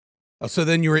Oh, so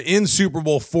then you were in Super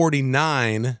Bowl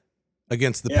 49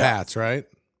 against the Pats, right?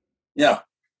 Yeah.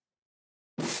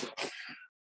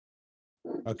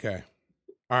 Okay.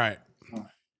 All right.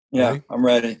 Yeah, ready? I'm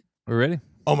ready. We're ready.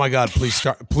 Oh my God! Please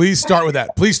start. Please start with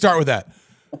that. Please start with that.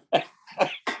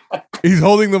 He's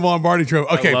holding the Lombardi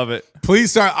trophy. Okay, I love it. Please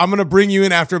start. I'm gonna bring you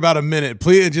in after about a minute.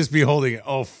 Please just be holding it.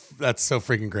 Oh, that's so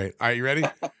freaking great. All right, you ready?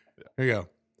 Here you go.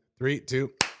 3,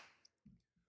 2.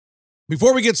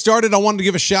 Before we get started, I wanted to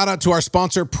give a shout out to our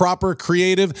sponsor, Proper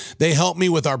Creative. They help me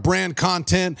with our brand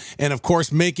content and, of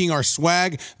course, making our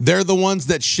swag. They're the ones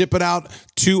that ship it out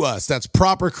to us. That's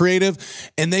Proper Creative.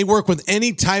 And they work with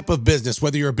any type of business,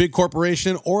 whether you're a big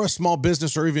corporation or a small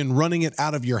business or even running it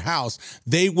out of your house.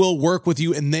 They will work with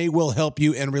you and they will help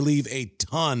you and relieve a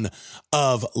ton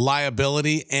of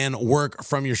liability and work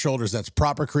from your shoulders. That's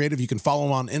Proper Creative. You can follow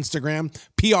them on Instagram,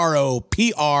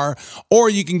 PROPR, or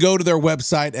you can go to their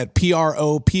website at PROPRLLC.com.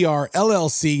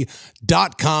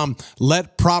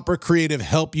 Let Proper Creative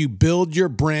help you build your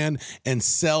brand and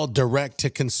sell direct to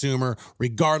consumer,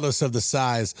 regardless of the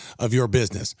size of your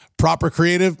business. Proper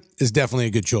Creative is definitely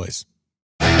a good choice.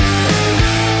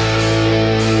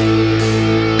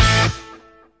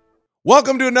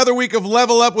 Welcome to another week of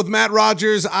Level Up with Matt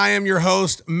Rogers. I am your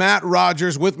host, Matt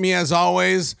Rogers. With me, as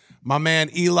always, my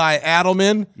man Eli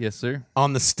Adelman. Yes, sir.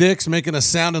 On the sticks, making us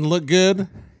sound and look good.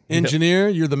 Engineer,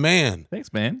 You're the man.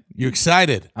 Thanks, man. You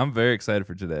excited? I'm very excited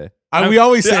for today. We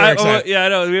always say we're excited. I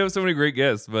know. We have so many great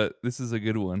guests, but this is a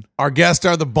good one. Our guests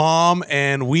are the bomb,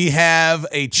 and we have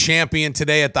a champion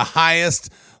today at the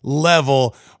highest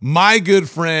level. My good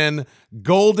friend,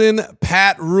 Golden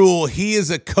Pat Rule. He is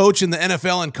a coach in the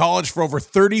NFL and college for over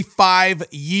 35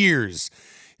 years.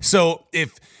 So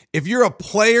if you're a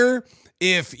player,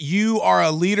 if you are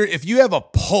a leader, if you have a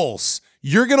pulse,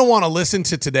 you're going to want to listen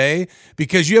to today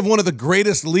because you have one of the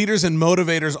greatest leaders and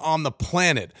motivators on the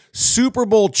planet. Super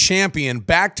Bowl champion,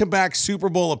 back-to-back Super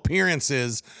Bowl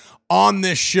appearances on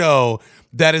this show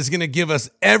that is going to give us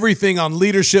everything on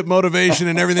leadership, motivation,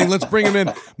 and everything. Let's bring him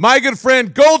in. My good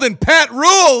friend, Golden Pat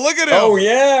Rule. Look at him. Oh,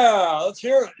 yeah. Let's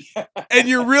hear it. And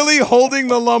you're really holding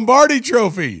the Lombardi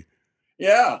trophy.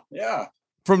 Yeah.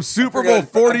 From Super Bowl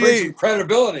 48.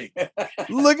 Credibility.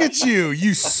 Look at you.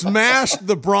 You smashed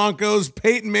the Broncos.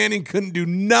 Peyton Manning couldn't do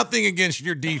nothing against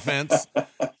your defense.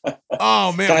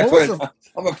 Oh, man. I'm going to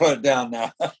put it down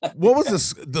now. What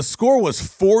was the score was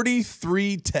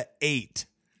 43-8.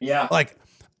 Yeah. Like,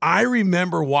 I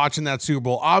remember watching that Super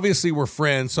Bowl. Obviously, we're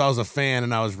friends, so I was a fan,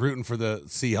 and I was rooting for the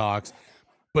Seahawks.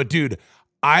 But, dude,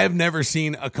 I have never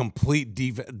seen a complete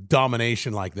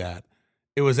domination like that.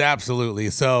 It was absolutely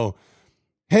so.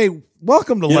 Hey,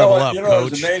 welcome to Level Up,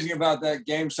 Coach. What's amazing about that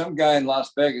game? Some guy in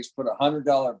Las Vegas put a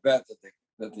 $100 bet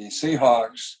that the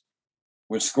Seahawks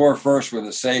would score first with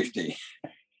a safety.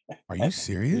 Are you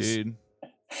serious? Dude.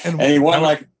 And he won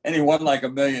like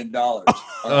 $1 million.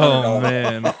 Oh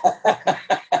man!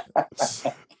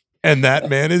 And that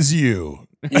man is you.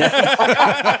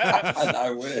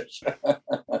 I wish.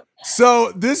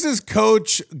 So this is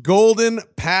Coach Golden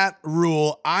Pat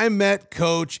Rule. I met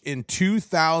Coach in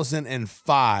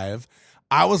 2005.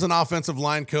 I was an offensive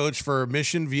line coach for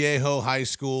Mission Viejo High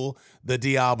School, the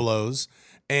Diablos,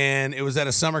 and it was at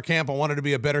a summer camp. I wanted to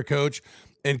be a better coach.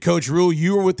 And Coach Rule,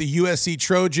 you were with the USC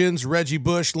Trojans, Reggie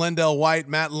Bush, Lendell White,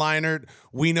 Matt Leinart.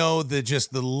 We know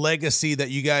the legacy that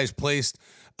you guys placed,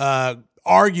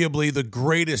 arguably the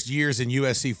greatest years in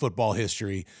USC football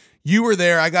history. You were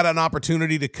there. I got an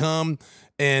opportunity to come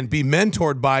and be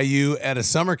mentored by you at a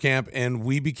summer camp, and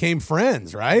we became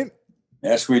friends, right?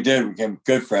 Yes, we did. We became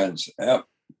good friends. Yep.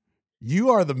 You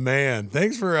are the man.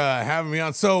 Thanks for having me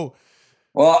on. So,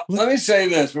 well, let me say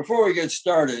this before we get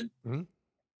started. Mm-hmm.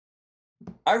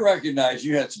 I recognize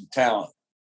you had some talent.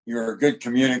 You're a good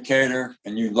communicator,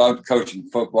 and you loved coaching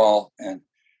football. And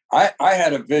I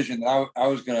had a vision that I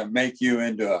was going to make you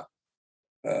into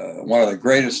one of the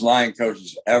greatest line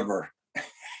coaches ever.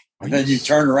 And then you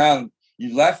turned around and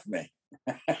you left me.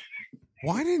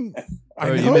 Why didn't I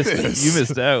know this? You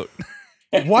missed out.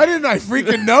 Why didn't I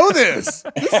freaking know this?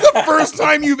 This is the first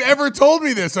time you've ever told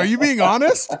me this. Are you being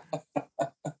honest?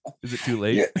 Is it too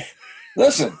late? Yeah.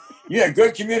 Listen, you had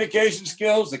good communication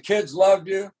skills. The kids loved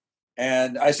you.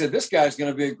 And I said, this guy's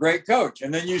going to be a great coach.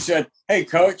 And then you said, hey,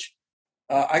 coach,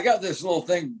 I got this little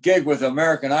gig with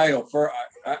American Idol.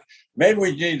 Maybe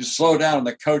we need to slow down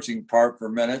the coaching part for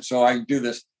a minute so I can do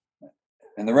this.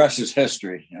 And the rest is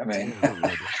history. I mean,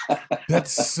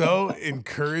 that's so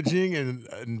encouraging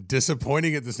and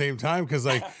disappointing at the same time. Because,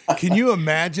 like, can you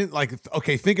imagine? Like,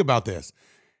 okay, think about this.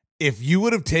 If you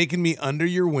would have taken me under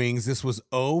your wings, this was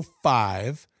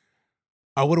 2005.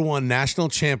 I would have won national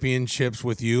championships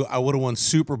with you. I would have won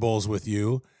Super Bowls with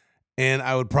you. And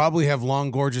I would probably have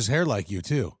long, gorgeous hair like you,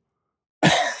 too.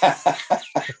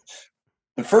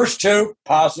 The first two,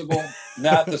 possible,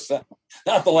 not the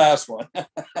last one.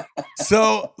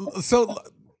 So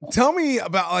tell me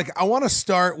about, like, I want to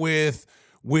start with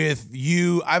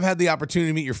you. I've had the opportunity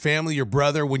to meet your family, your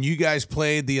brother, when you guys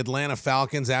played the Atlanta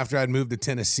Falcons after I'd moved to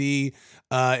Tennessee.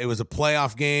 It was a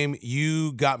playoff game.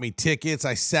 You got me tickets.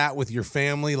 I sat with your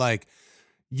family. Like,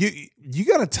 you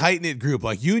got a tight-knit group.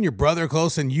 Like, you and your brother are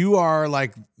close, and you are,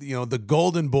 like, you know, the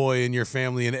golden boy in your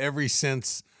family in every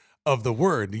sense of the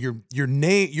word. Your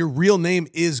name, your real name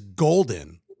is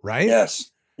Golden, right? Yes.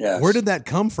 Where did that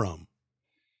come from?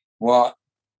 Well,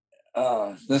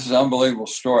 this is an unbelievable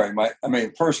story.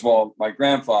 First of all, my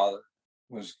grandfather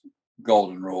was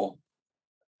Golden Rule.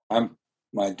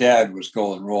 My dad was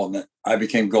Golden Rule, and then I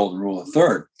became Golden Rule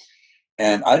III.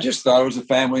 And I just thought it was a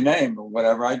family name or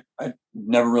whatever. I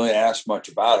never really asked much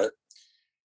about it.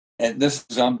 And this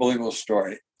is an unbelievable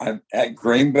story. I'm at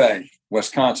Green Bay,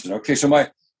 Wisconsin. Okay, so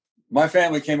my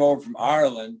family came over from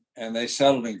Ireland, and they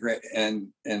settled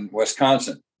in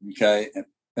Wisconsin. Okay,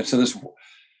 and so this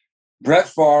Brett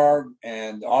Favre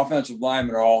and the offensive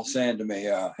linemen are all saying to me,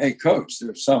 "Hey, coach,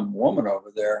 there's some woman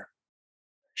over there.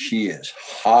 She is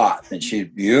hot and she's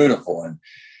beautiful, and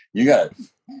you got to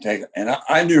take it." And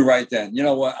I knew right then, you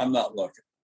know what? I'm not looking.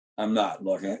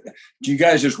 Do you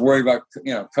guys just worry about,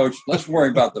 coach? Let's worry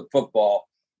about the football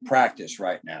practice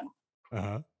right now.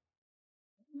 Uh-huh.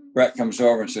 Brett comes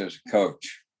over and says,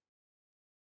 "Coach,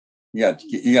 you got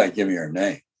to give me her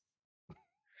name."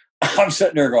 I'm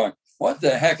sitting there going, "What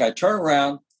the heck?" I turn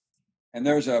around, and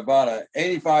there's about an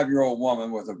 85-year-old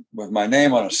woman with my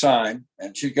name on a sign,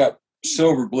 and she's got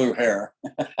silver blue hair.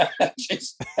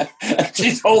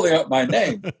 she's holding up my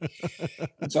name.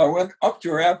 And so I went up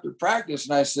to her after practice,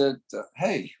 and I said,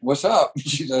 "Hey, what's up?"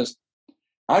 She says,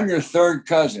 "I'm your third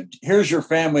cousin. Here's your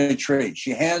family tree."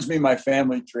 She hands me my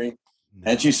family tree,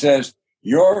 and she says,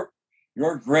 Your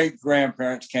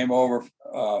great-grandparents came over.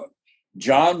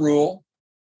 John Rule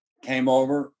came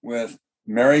over with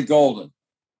Mary Golden.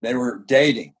 They were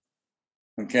dating,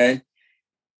 okay?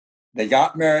 They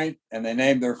got married, and they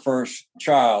named their first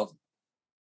child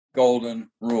Golden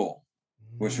Rule,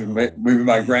 which would be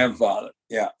my grandfather.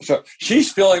 Yeah, so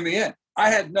she's filling me in. I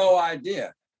had no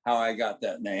idea how I got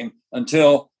that name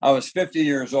until I was 50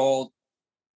 years old,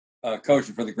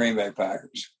 coaching for the Green Bay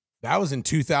Packers. That was in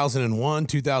 2001,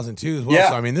 2002 as well. Yeah,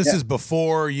 So, I mean, this is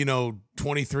before,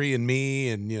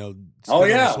 23andMe and, Oh,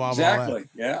 yeah, swab, exactly.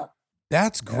 Yeah.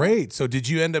 That's great. So did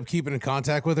you end up keeping in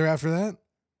contact with her after that?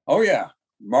 Oh, yeah.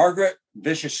 Margaret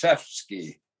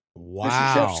Vyshevsky. Wow.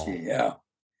 Vyshevsky, yeah.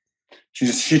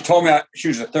 She told me she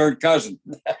was a third cousin.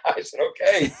 I said,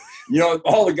 okay.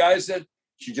 All the guys said,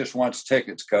 she just wants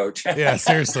tickets, coach. Yeah,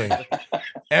 seriously.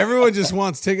 Everyone just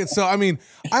wants tickets. So, I mean,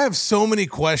 I have so many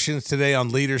questions today on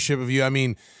leadership of you. I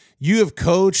mean, you have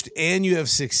coached and you have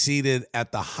succeeded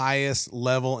at the highest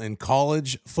level in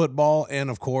college football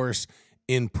and, of course,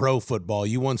 in pro football.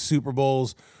 You won Super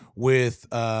Bowls with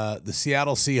the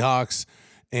Seattle Seahawks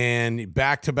and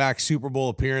back-to-back Super Bowl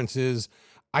appearances.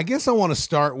 I guess I want to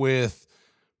start with,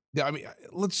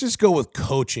 let's just go with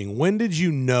coaching. When did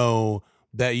you know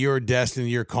that your destiny,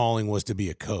 your calling was to be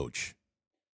a coach?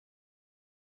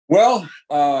 Well,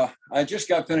 I just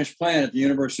got finished playing at the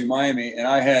University of Miami, and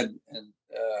I had,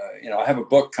 I have a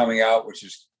book coming out, which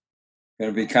is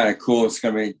going to be kind of cool. It's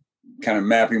going to be kind of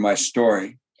mapping my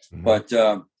story. Mm-hmm. But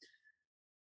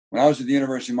when I was at the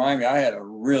University of Miami, I had a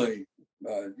really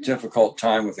difficult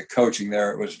time with the coaching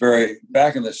there. It was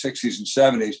back in the 60s and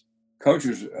 70s,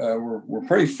 coaches were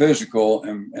pretty physical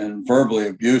and verbally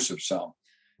abusive some.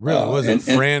 Really? Was it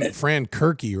Fran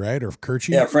Kirky, right? Or Kirchie?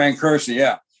 Yeah, Fran Kirchie,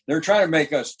 yeah. They're trying to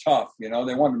make us tough, they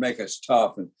wanted to make us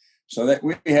tough. And so that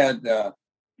we had,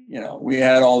 we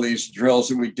had all these drills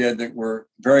that we did that were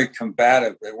very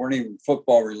combative. They weren't even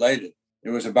football related.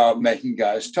 It was about making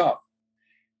guys tough.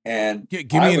 And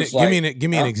give me an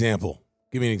example.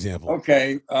 Give me an example.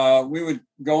 Okay. We would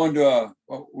go into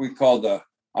what we called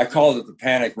I called it the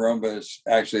panic room, but it's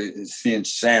the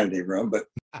insanity room. But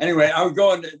anyway,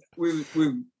 we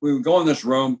would go in this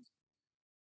room.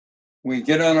 We'd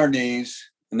get on our knees,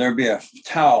 and there'd be a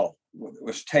towel that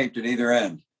was taped at either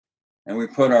end. And we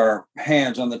put our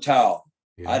hands on the towel.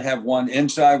 Yeah. I'd have one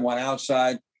inside, one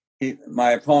outside.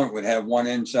 My opponent would have one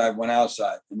inside, one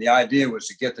outside. And the idea was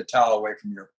to get the towel away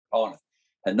from your opponent.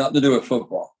 It had nothing to do with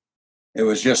football. It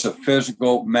was just a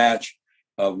physical match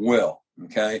of will,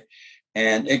 okay?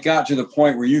 And it got to the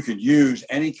point where you could use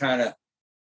any kind of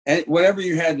whatever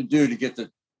you had to do to get the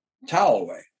towel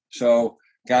away. So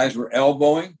Guys were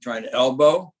elbowing, trying to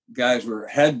elbow. Guys were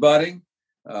headbutting.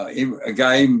 A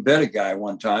guy even bit a guy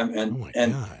one time, and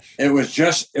gosh. it was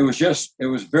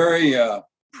very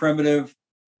primitive.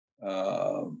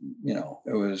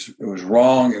 It was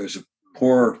wrong. It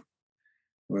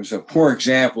was a poor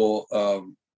example of,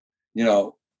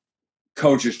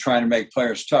 coaches trying to make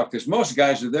players tough, because most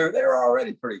guys are there. They were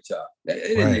already pretty tough. They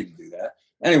didn't need to do that.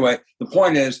 Anyway, the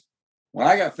point is, when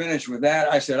I got finished with that,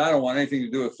 I said, I don't want anything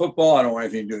to do with football. I don't want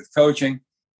anything to do with coaching.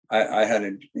 I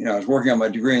was working on my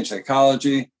degree in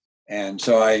psychology. And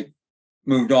so I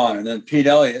moved on. And then Pete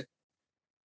Elliott,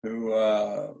 who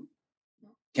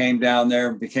came down there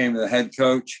and became the head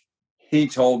coach, he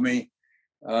told me,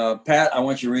 Pat, I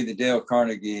want you to read the Dale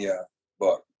Carnegie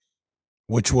book.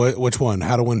 Which one?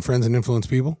 How to Win Friends and Influence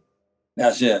People?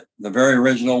 That's it. The very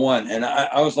original one. And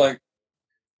I was like,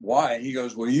 why? He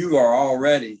goes, well, you are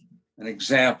already an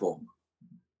example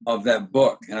of that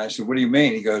book. And I said, what do you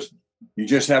mean? He goes, you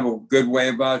just have a good way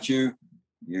about you.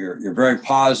 You're very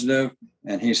positive.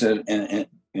 And he said, and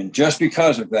just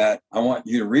because of that, I want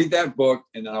you to read that book,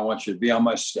 and then I want you to be on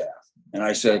my staff. And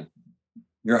I said,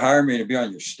 you're hiring me to be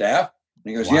on your staff?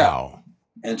 And he goes, wow.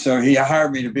 Yeah. And so he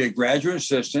hired me to be a graduate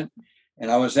assistant. And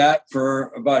I was that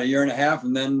for about a year and a half.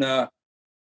 And then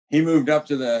he moved up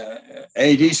to the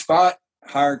AD spot,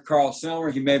 hired Carl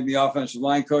Silver. He made me offensive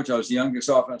line coach. I was the youngest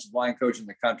offensive line coach in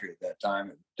the country at that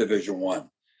time, at Division I.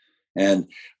 And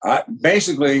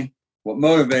basically what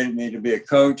motivated me to be a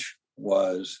coach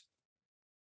was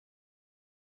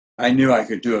I knew I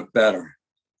could do it better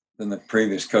than the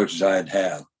previous coaches I had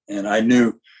had. And I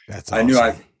knew, that's awesome.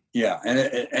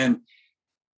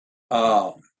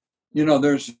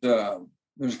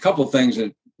 There's a couple of things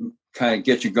that kind of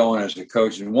get you going as a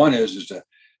coach. And one is to,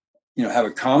 have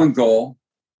a common goal,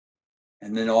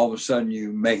 and then all of a sudden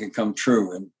you make it come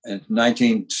true. And in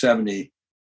 1970,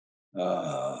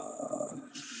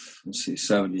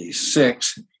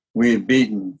 76, we had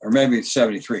beaten, or maybe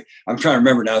 73. I'm trying to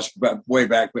remember now, it's way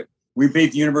back, but we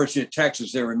beat the University of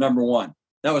Texas. They were number one.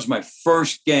 That was my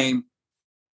first game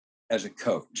as a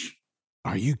coach.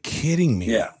 Are you kidding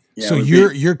me? Yeah. So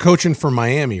you're coaching for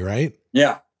Miami, right?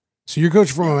 Yeah. So you're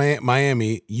coaching for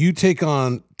Miami. You take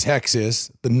on Texas,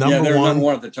 the number one. Yeah, they were number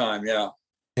one at the time, yeah.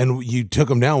 And you took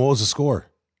them down. What was the score?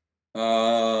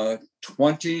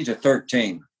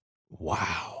 20-13.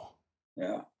 Wow.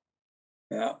 Yeah.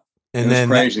 And then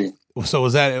crazy. So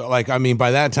was that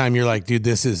by that time you're like, dude,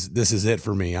 this is it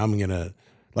for me. I'm gonna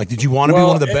did you want to be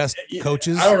one of the best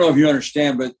coaches? I don't know if you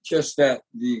understand, but just that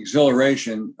the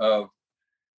exhilaration of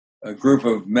a group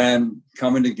of men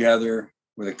coming together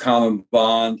with a common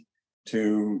bond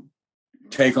to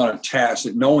take on a task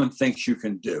that no one thinks you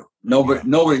can do.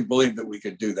 Nobody believed that we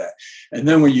could do that. And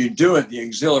then when you do it, the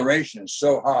exhilaration is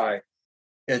so high.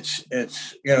 It's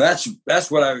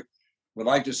that's what I would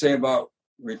like to say about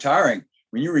retiring.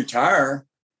 When you retire,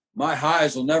 my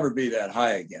highs will never be that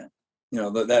high again.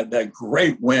 That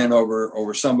great win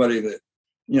over somebody that,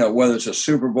 whether it's a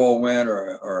Super Bowl win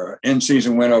or an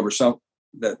in-season win over some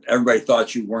that everybody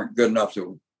thought you weren't good enough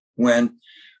to win.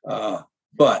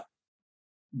 But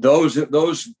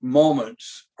those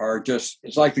moments are just,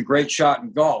 it's like the great shot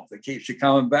in golf that keeps you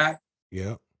coming back.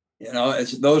 Yeah.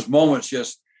 It's those moments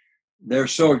they're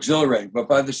so exhilarating. But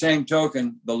by the same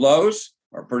token, the lows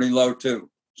are pretty low too.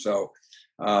 So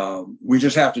we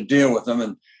just have to deal with them.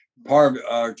 And part of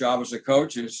our job as a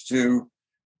coach is to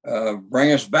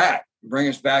bring us back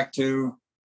to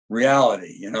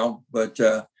reality, but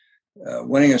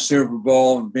winning a Super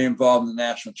Bowl and being involved in the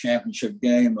national championship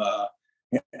game.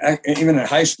 Even in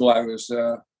high school,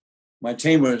 my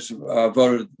team was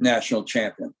voted national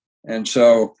champion. And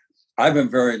so I've been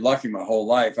very lucky my whole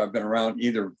life. I've been around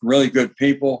either really good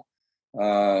people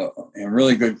and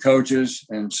really good coaches.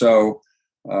 And so,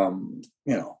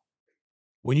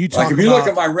 when you talk if you look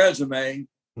at my resume,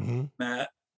 mm-hmm. Matt,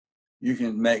 you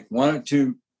can make one or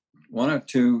two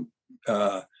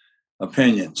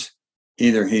opinions.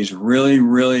 Either he's really,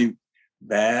 really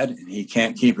bad and he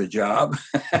can't keep a job,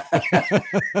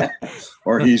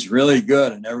 or he's really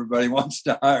good and everybody wants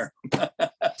to hire him.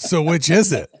 So which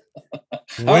is it?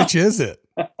 Which is it?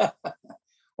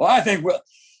 Well, I think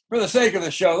for the sake of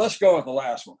the show, let's go with the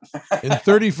last one. In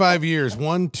 35 years,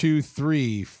 1, 2,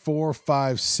 3, 4,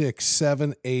 5, 6,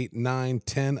 7, 8, 9,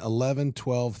 10, 11,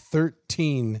 12,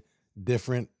 13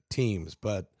 different teams,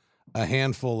 but a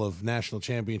handful of national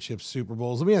championships, Super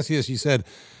Bowls. Let me ask you this. You said,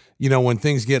 when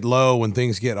things get low, when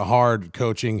things get hard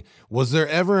coaching, was there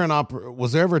ever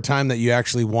a time that you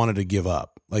actually wanted to give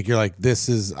up? Like, you're like,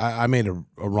 I made a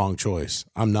wrong choice.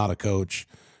 I'm not a coach.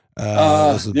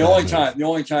 The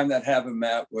only time that happened,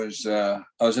 Matt, was I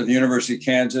was at the University of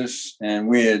Kansas, and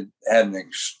we had an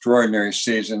extraordinary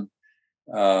season.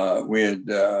 We had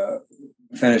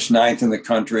finished 9th in the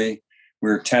country. We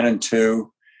were 10-2.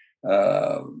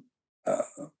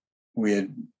 We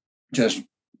had just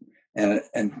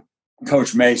and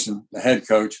Coach Mason, the head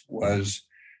coach, was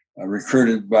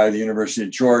recruited by the University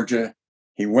of Georgia.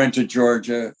 He went to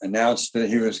Georgia, announced that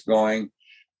he was going,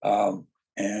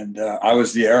 and I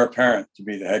was the heir apparent to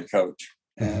be the head coach.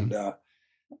 And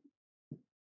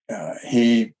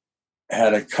he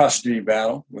had a custody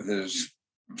battle with his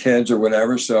kids or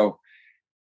whatever, so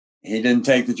he didn't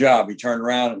take the job. He turned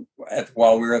around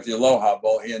while we were at the Aloha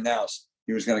Bowl. He announced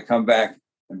he was going to come back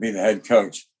and be the head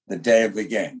coach the day of the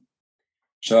game.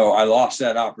 So I lost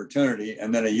that opportunity.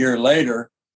 And then a year later,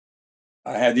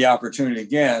 I had the opportunity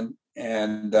again.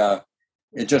 And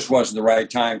it just wasn't the right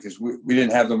time because we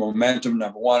didn't have the momentum,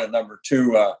 number one. And number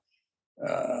two,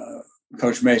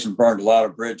 Coach Mason burned a lot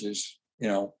of bridges.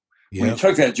 When he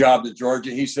took that job to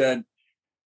Georgia, he said,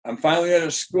 I'm finally at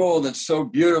a school that's so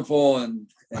beautiful and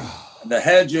the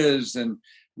hedges and,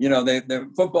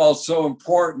 the football is so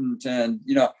important and,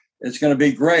 it's going to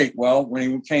be great. Well, when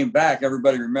he came back,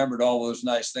 everybody remembered all those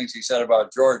nice things he said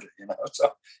about Georgia,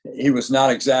 so he was not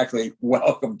exactly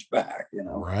welcomed back,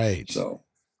 Right.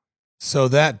 So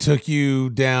that took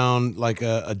you down like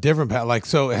a different path.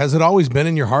 So has it always been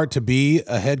in your heart to be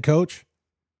a head coach?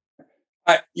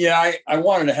 I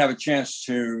wanted to have a chance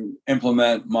to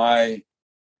implement my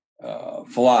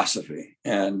philosophy.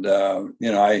 And,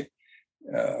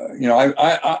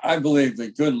 I believe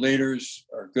that good leaders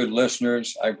are good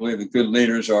listeners. I believe that good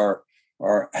leaders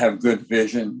have good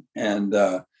vision and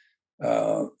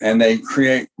they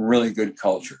create really good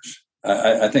cultures.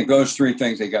 I think those three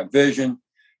things, they got vision.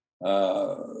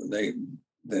 They're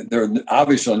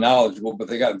obviously knowledgeable, but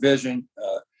they got vision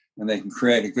and they can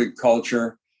create a good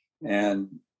culture and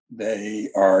they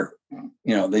are,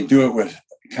 they do it with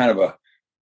kind of a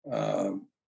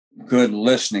good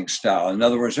listening style. In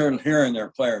other words, they're hearing their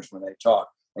players when they talk,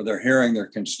 or they're hearing their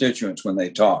constituents when they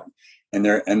talk, and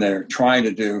they're trying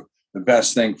to do the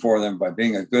best thing for them by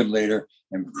being a good leader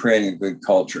and creating a good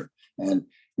culture. And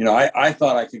I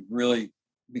thought I could really,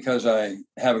 because I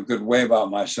have a good way about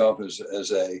myself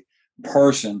as a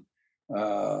person.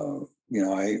 I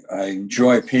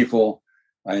enjoy people.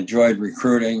 I enjoyed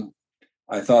recruiting.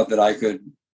 I thought that I could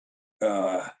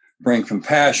bring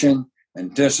compassion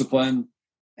and discipline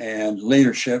and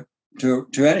leadership to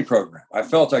any program. I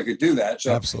felt I could do that.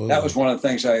 So Absolutely. That was one of the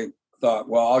things I thought,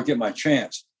 well, I'll get my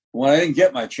chance. When I didn't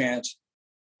get my chance,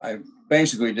 I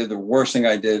basically did the worst thing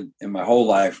I did in my whole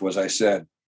life was I said,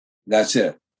 that's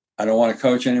it. I don't want to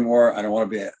coach anymore. I don't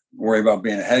want to worry about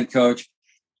being a head coach.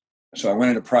 So I went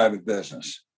into private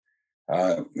business.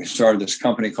 We started this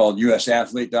company called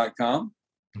usathlete.com.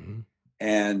 Mm-hmm.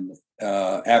 And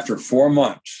after 4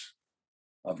 months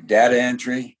of data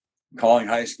entry, calling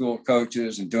high school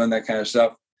coaches and doing that kind of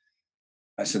stuff,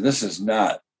 I said, this is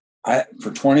not,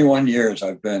 for 21 years,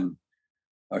 I've been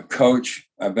a coach.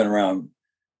 I've been around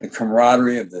the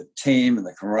camaraderie of the team and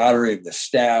the camaraderie of the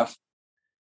staff.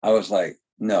 I was like,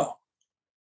 no,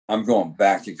 I'm going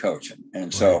back to coaching.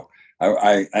 And so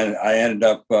I ended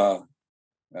up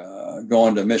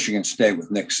going to Michigan State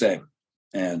with Nick Saban.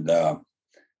 And,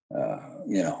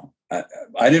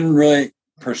 I didn't really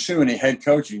pursue any head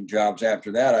coaching jobs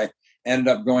after that. I ended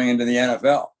up going into the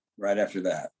NFL right after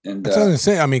that. And that's what I was going to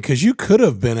say. I mean, because you could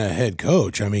have been a head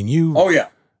coach. I mean, you. Oh yeah,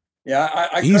 yeah.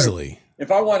 I easily.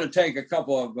 If I wanted to take a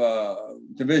couple of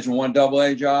Division I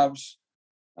AA jobs,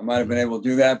 I might have been able to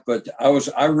do that. But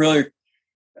I really,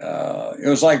 it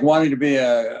was like wanting to be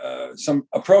a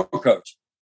pro coach.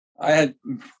 I had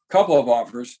a couple of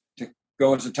offers to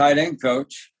go as a tight end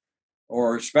coach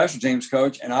or special teams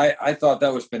coach, and I thought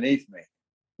that was beneath me.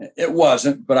 It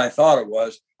wasn't, but I thought it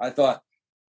was. I thought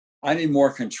I need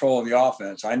more control of the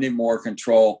offense. I need more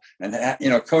control. And,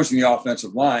 coaching the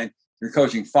offensive line, you're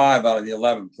coaching 5 out of the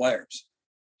 11 players.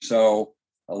 So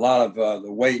a lot of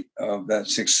the weight of that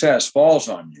success falls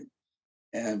on you.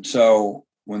 And so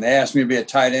when they asked me to be a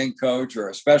tight end coach or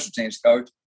a special teams coach,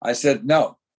 I said,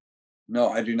 no,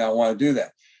 I do not want to do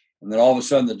that. And then all of a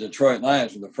sudden the Detroit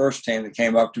Lions were the first team that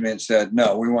came up to me and said,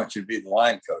 no, we want you to be the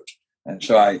line coach. And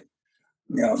so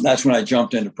that's when I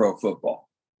jumped into pro football.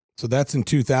 So that's in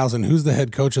 2000. Who's the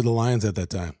head coach of the Lions at that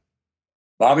time?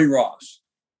 Bobby Ross.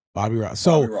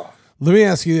 So let me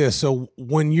ask you this. So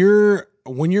when you're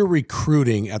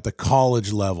recruiting at the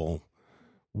college level,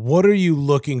 what are you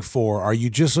looking for? Are you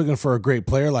just looking for a great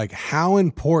player? Like, how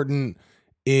important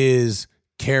is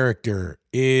character?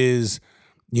 Is,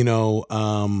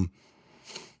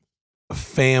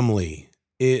 family,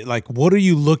 like, what are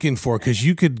you looking for? Because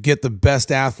you could get the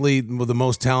best athlete with the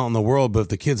most talent in the world, but if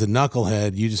the kid's a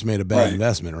knucklehead, you just made a bad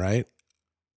investment, right?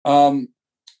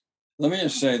 Let me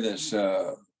just say this: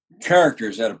 character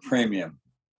is at a premium.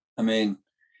 I mean,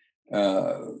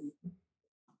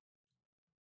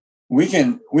 we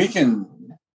can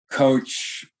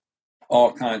coach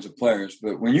all kinds of players,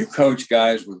 but when you coach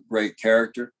guys with great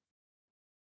character,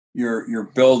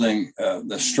 you're building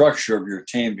the structure of your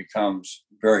team becomes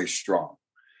very strong.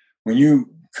 When you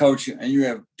coach and you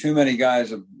have too many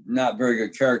guys of not very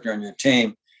good character on your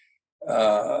team,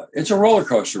 it's a roller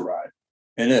coaster ride.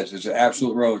 It is. It's an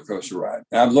absolute roller coaster ride.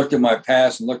 And I've looked at my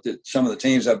past and looked at some of the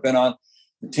teams I've been on.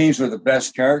 The teams with the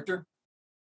best character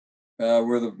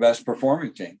were the best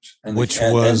performing teams, and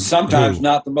sometimes who?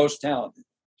 Not the most talented.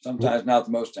 Sometimes not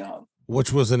the most talented.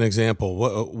 Which was an example?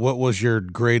 What was your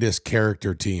greatest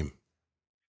character team?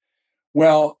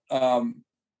 Well, I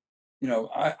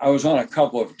was on a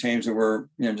couple of teams that were,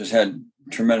 just had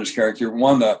tremendous character.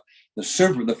 One, the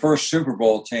first Super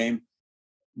Bowl team,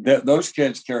 those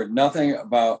kids cared nothing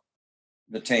about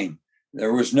the team.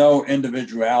 There was no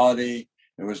individuality.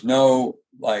 There was no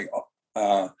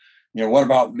what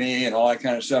about me and all that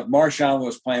kind of stuff. Marshawn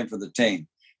was playing for the team.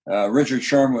 Richard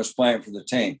Sherman was playing for the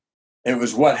team. It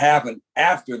was what happened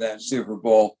after that Super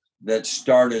Bowl that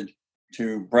started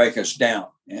to break us down.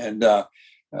 And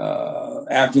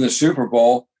after the Super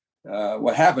Bowl,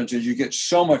 what happens is you get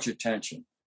so much attention,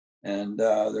 and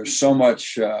there's so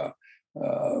much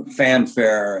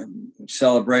fanfare and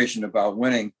celebration about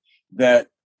winning that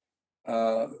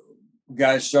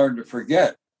guys started to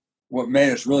forget what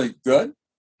made us really good.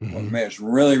 Mm-hmm. What made us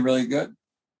really, really good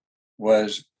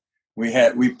was we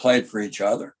played for each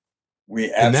other.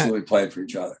 We absolutely played for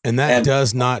each other. And that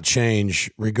does not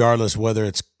change regardless whether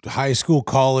it's high school,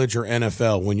 college, or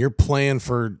NFL. When you're playing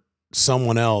for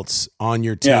someone else on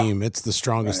your team, it's the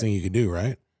strongest thing you can do,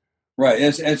 right? Right.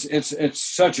 It's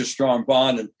such a strong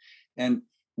bond. And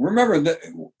remember that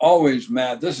always,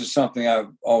 Matt, this is something I've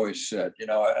always said.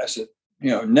 I said,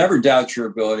 never doubt your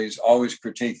abilities, always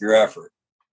critique your effort.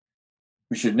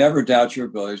 We should never doubt your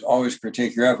abilities, always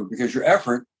critique your effort, because your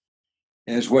effort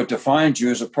is what defines you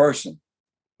as a person.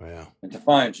 Yeah. It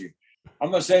defines you. I'm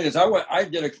going to say this. I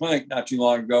did a clinic not too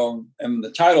long ago, and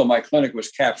the title of my clinic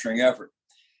was Capturing Effort.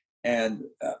 And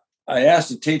I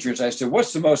asked the teachers, I said,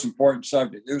 what's the most important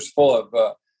subject? It was full of,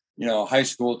 high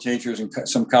school teachers and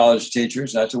some college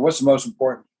teachers. And I said, what's the most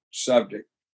important subject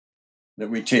that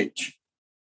we teach?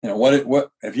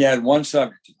 What if you had one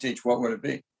subject to teach, what would it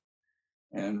be?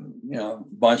 And, a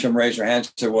bunch of them raised their hands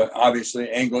and said, well, obviously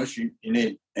English, you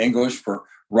need English for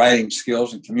writing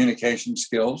skills and communication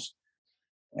skills.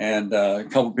 And a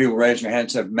couple of people raised their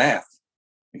hands and said math,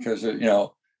 because,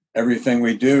 everything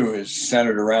we do is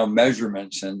centered around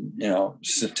measurements and,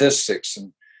 statistics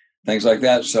and things like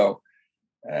that. So,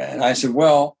 and I said,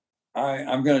 well,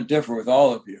 I'm going to differ with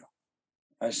all of you.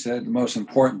 I said, the most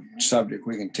important subject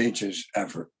we can teach is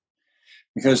effort.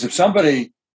 Because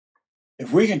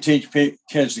if we can teach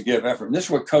kids to give effort, and this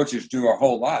is what coaches do our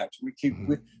whole lives.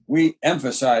 We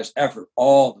emphasize effort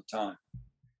all the time.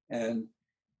 And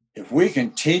if we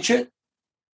can teach it,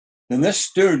 then this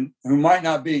student who might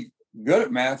not be good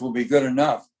at math will be good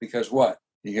enough, because what?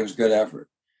 He gives good effort.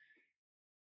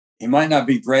 He might not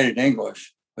be great at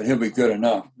English, but he'll be good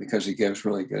enough because he gives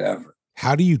really good effort.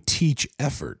 How do you teach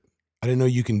effort? I didn't know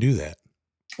you can do that.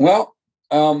 Well,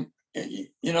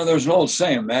 there's an old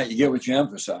saying, Matt, you get what you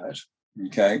emphasize.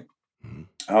 Okay.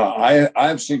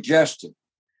 I've suggested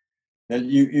that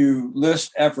you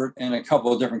list effort in a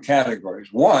couple of different categories.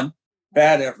 One,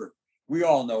 bad effort. We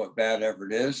all know what bad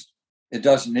effort is. It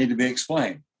doesn't need to be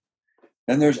explained.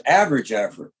 Then there's average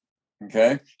effort.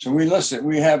 Okay. So we list it.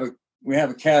 We have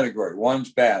a category.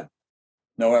 One's bad,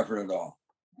 no effort at all.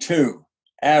 Two,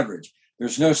 average.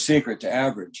 There's no secret to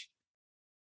average.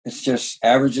 It's just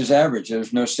average is average.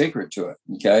 There's no secret to it.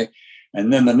 Okay.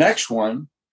 And then the next one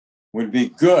would be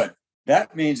good.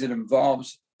 That means it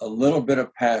involves a little bit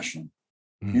of passion.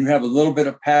 Mm-hmm. You have a little bit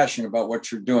of passion about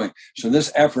what you're doing. So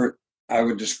this effort, I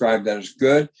would describe that as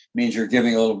good, means you're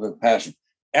giving a little bit of passion.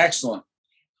 Excellent.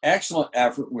 Excellent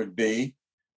effort would be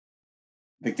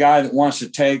the guy that wants to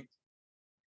take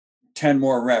 10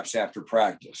 more reps after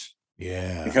practice.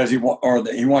 Yeah. Because he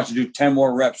wants to do 10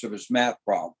 more reps of his math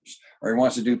problems, or he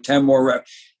wants to do 10 more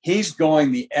reps. He's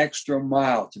going the extra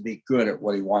mile to be good at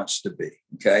what he wants to be.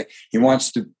 Okay. He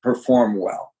wants to perform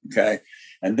well. Okay.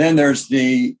 And then there's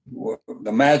the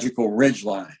magical ridge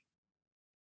line.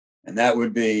 And that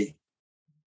would be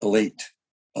elite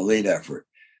effort.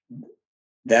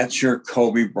 That's your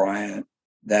Kobe Bryant.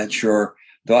 That's your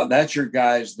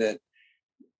guys that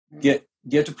get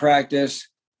to practice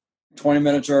 20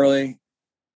 minutes early,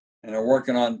 and they're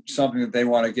working on something that they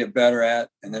want to get better at.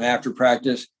 And then after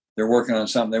practice, they're working on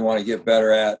something they want to get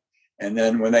better at. And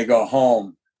then when they go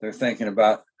home, they're thinking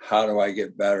about, how do I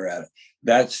get better at it?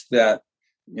 That's the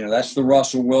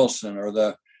Russell Wilson or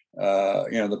the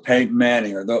Peyton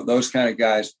Manning or those kind of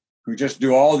guys who just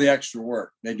do all the extra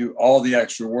work. They do all the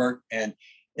extra work, and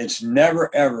it's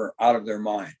never, ever out of their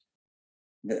mind.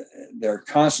 They're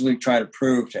constantly trying to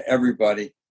prove to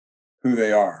everybody who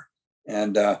they are.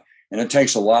 And it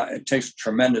takes a lot. It takes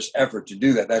tremendous effort to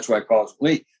do that. That's why I call it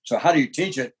elite. So how do you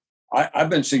teach it? I've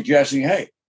been suggesting, hey,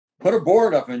 put a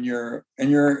board up in your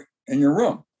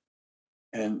room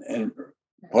and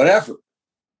put effort,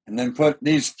 and then put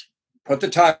the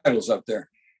titles up there,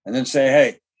 and then say,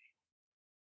 hey,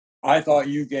 I thought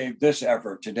you gave this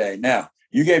effort today. Now,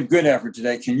 you gave good effort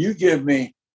today. Can you give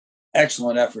me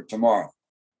excellent effort tomorrow?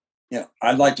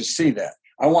 I'd like to see that.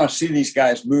 I want to see these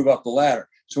guys move up the ladder.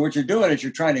 So what you're doing is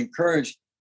you're trying to encourage,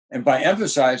 and by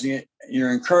emphasizing it,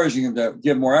 you're encouraging them to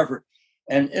give more effort.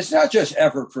 And it's not just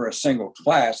effort for a single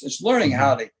class. It's learning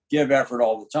how to give effort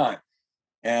all the time.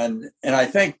 And I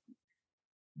think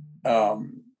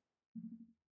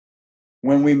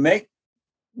when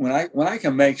I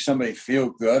can make somebody feel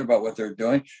good about what they're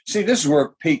doing. See, this is where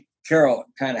Pete Carroll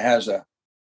kind of has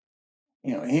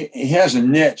he has a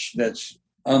niche that's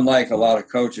unlike a lot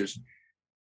of coaches.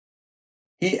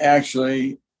 He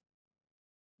actually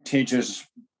teaches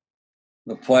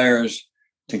the players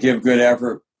to give good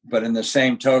effort, but in the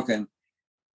same token,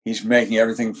 he's making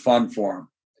everything fun for them.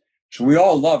 So we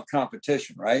all love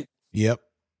competition, right? Yep.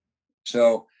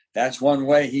 So that's one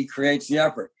way he creates the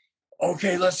effort.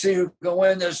 Okay, let's see who can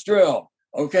win this drill.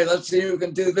 Okay, let's see who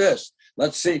can do this.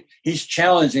 Let's see. He's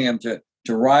challenging them to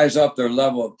rise up their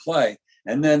level of play.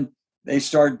 And then they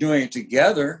start doing it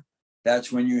together.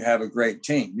 That's when you have a great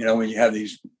team. When you have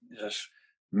this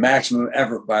maximum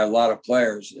effort by a lot of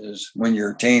players is when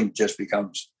your team just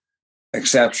becomes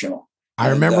exceptional. I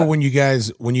remember when you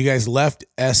guys left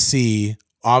SC,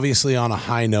 obviously on a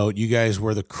high note, you guys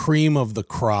were the cream of the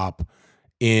crop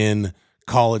in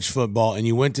college football, and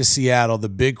you went to Seattle. The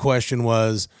big question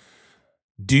was,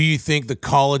 do you think the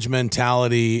college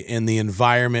mentality and the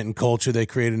environment and culture they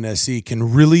created in SC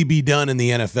can really be done in the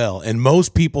NFL? And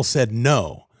most people said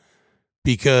no,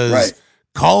 because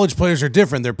college players are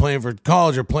different. They're playing for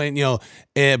college, or playing, but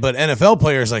NFL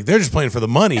players, they're just playing for the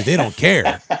money. They don't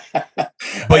care.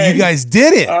 But you guys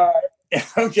did it.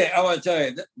 Okay, I want to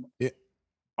tell you.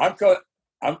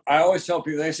 I always tell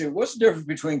people, they say, what's the difference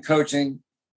between coaching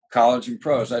college and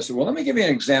pros? I said, well, let me give you an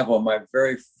example of my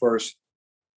very first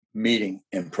meeting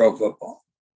in pro football.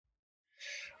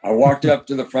 I walked up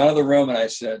to the front of the room and I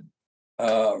said,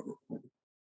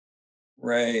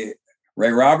 Ray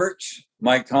Roberts,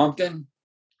 Mike Compton,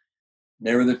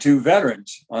 they were the two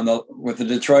veterans with the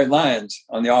Detroit Lions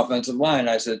on the offensive line.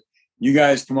 I said, you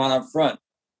guys come on up front.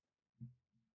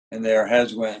 And their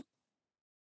heads went.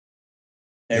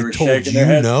 They were shaking their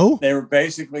heads. No? They were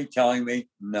basically telling me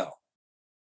no.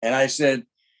 And I said,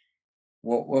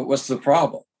 well, what's the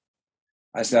problem?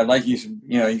 I said, I'd like you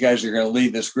guys are going to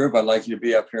lead this group. I'd like you to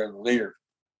be up here in the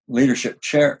leadership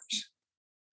chairs.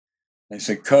 They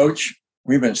said, Coach,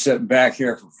 we've been sitting back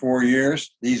here for 4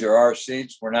 years. These are our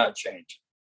seats. We're not changing.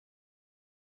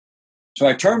 So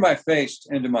I turned my face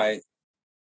into my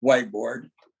whiteboard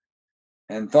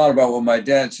and thought about what my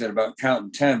dad said about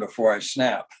counting 10 before I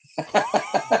snap.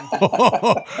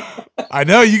 I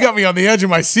know, you got me on the edge of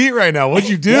my seat right now. What'd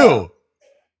you do? Yeah.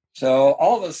 So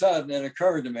all of a sudden it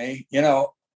occurred to me,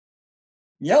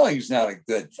 yelling is not a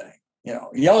good thing.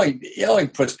 Yelling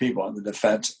puts people on the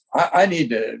defense. I need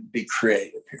to be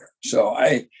creative here. So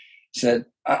I said,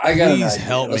 I got an idea.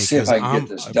 Help Let's me, see if I can get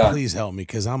this done. Please help me,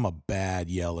 because I'm a bad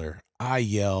yeller. I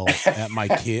yell at my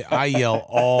kid. I yell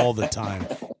all the time.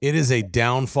 It is a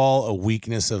downfall, a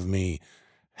weakness of me.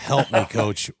 Help me,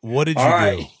 Coach. What did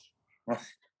you do?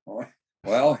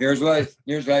 Well, here's what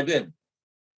I did.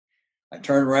 I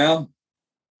turned around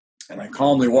and I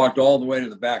calmly walked all the way to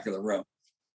the back of the room.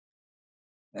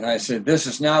 And I said, this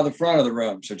is now the front of the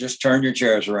room. So just turn your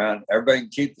chairs around. Everybody can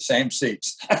keep the same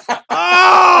seats. Oh,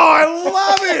 I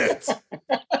love it.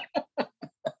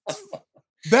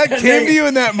 That came to you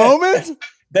in that moment?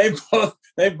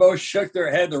 They both shook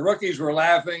their head. The rookies were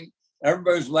laughing.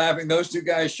 Everybody was laughing. Those two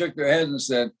guys shook their heads and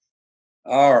said,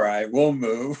 all right, we'll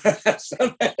move. That's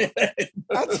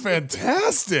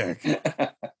fantastic.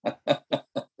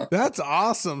 That's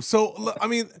awesome. So, I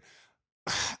mean,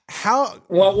 how?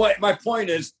 Well, my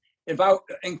point is, if I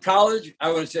in college,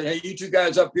 I would have said, hey, you two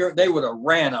guys up here, they would have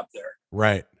ran up there.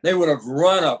 Right. They would have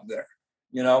run up there,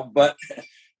 but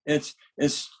it's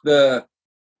the,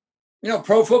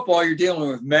 pro football, you're dealing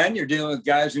with men, you're dealing with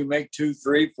guys who make 2,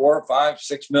 3, 4, 5,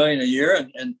 6 million a year.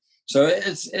 And so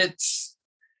it's,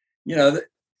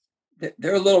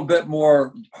 they're a little bit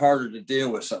more harder to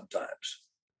deal with sometimes.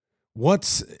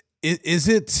 Is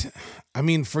it, I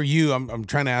mean, for you, I'm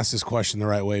trying to ask this question the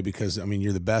right way because, I mean,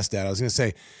 you're the best at it. I was going to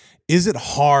say, is it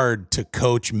hard to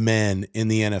coach men in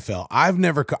the NFL?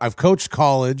 I've coached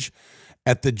college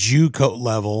at the JUCO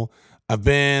level. I've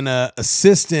been an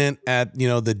assistant at, the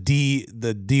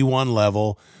D1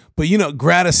 level, but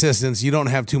grad assistants, you don't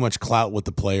have too much clout with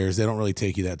the players. They don't really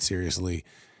take you that seriously.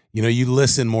 You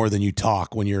listen more than you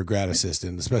talk when you're a grad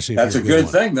assistant, especially if that's you're a good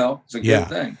thing though. It's a good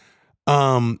thing.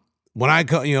 When I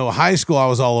high school, I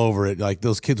was all over it. Like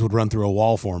those kids would run through a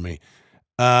wall for me.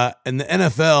 In the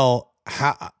NFL,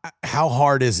 how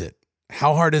hard is it?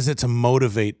 How hard is it to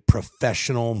motivate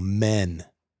professional men?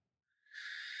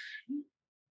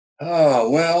 Oh,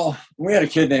 well, we had a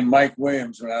kid named Mike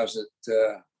Williams when I was at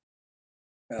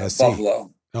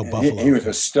Buffalo. Oh, Buffalo. He was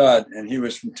a stud, and he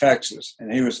was from Texas.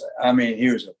 And he was a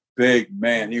big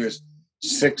man. He was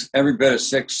every bit of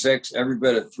 6'6", every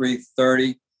bit of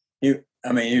 330. He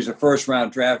was a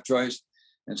first-round draft choice.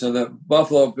 And so the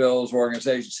Buffalo Bills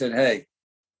organization said, hey,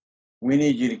 we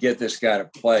need you to get this guy to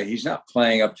play. He's not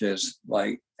playing up to his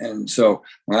like. And so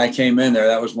when I came in there,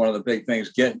 that was one of the big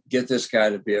things. Get this guy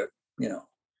to be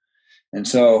And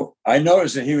so I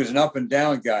noticed that he was an up and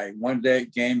down guy. One day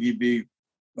game he'd be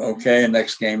okay, and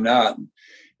next game not.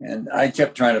 And I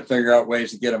kept trying to figure out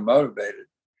ways to get him motivated.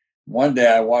 One day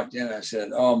I walked in and I said,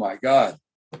 oh my God,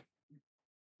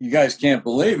 you guys can't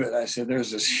believe it. I said,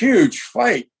 there's this huge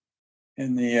fight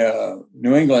in the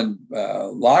New England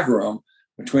locker room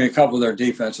between a couple of their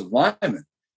defensive linemen.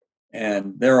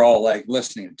 And they're all like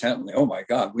listening intently. Oh my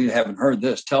God, we haven't heard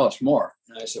this. Tell us more.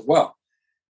 And I said, well,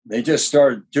 they just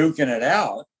started duking it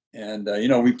out. And,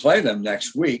 we play them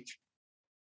next week.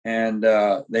 And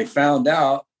they found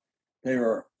out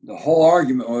the whole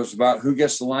argument was about who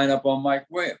gets to line up on Mike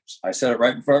Williams. I said it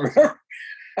right in front of her.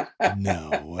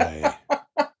 No way.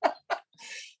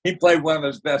 He played one of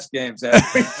his best games that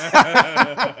week.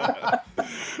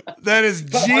 That is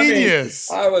genius.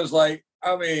 I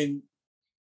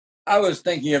was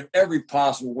thinking of every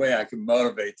possible way I could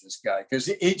motivate this guy because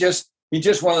he just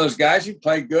one of those guys. He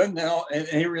played good and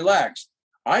he relaxed.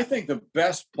 I think the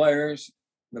best players,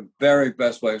 the very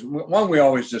best players, one we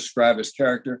always describe as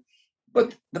character,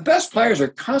 but the best players are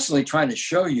constantly trying to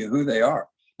show you who they are.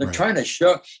 They're trying to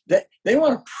show that they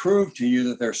want to prove to you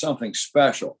that there's something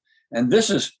special. And this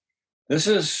is,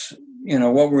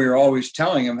 what we were always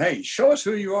telling them, hey, show us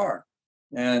who you are.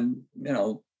 And,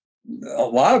 a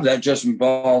lot of that just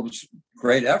involves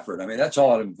great effort. I mean, that's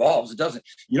all it involves.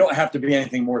 You don't have to be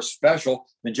anything more special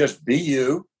than just be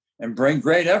you and bring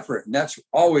great effort. And that's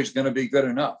always going to be good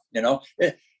enough. Have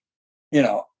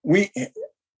you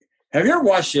ever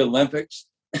watched the Olympics?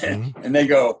 Mm-hmm. And they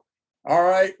go, all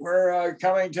right, we're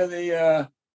coming to the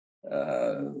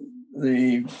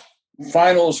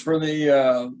finals for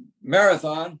the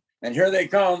marathon. And here they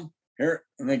come. Here,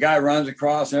 and the guy runs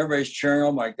across and everybody's cheering.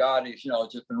 Oh my God, he's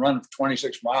just been running for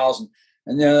 26 miles.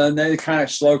 And then they kind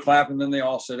of slow clap and then they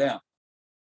all sit down.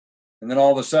 And then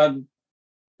all of a sudden,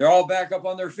 they're all back up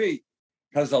on their feet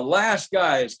because the last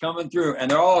guy is coming through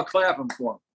and they're all clapping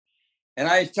for him. And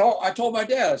I told my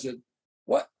dad, I said,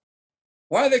 what?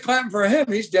 Why are they clapping for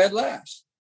him? He's dead last.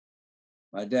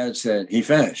 My dad said, he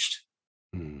finished.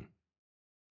 Mm.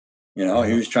 He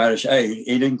was trying to say, hey,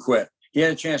 he didn't quit. He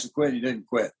had a chance to quit. He didn't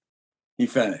quit. He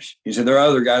finished. He said, there are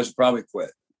other guys who probably quit.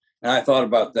 And I thought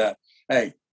about that.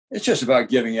 Hey, it's just about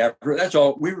giving effort. That's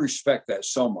all. We respect that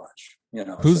so much.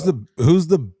 Who's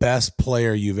the best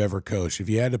player you've ever coached? If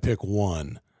you had to pick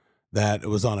one that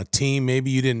was on a team, maybe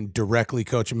you didn't directly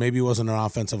coach him. Maybe he wasn't an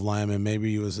offensive lineman.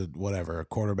 Maybe he was a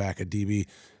quarterback, a DB.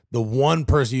 The one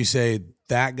person you say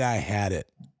that guy had it,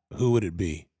 who would it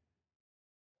be?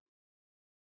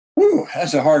 Ooh,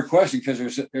 that's a hard question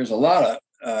because there's a lot of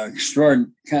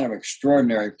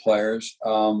extraordinary players.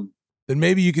 Then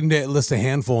maybe you can list a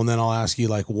handful, and then I'll ask you,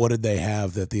 what did they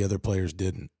have that the other players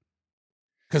didn't?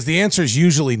 Because the answer is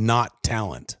usually not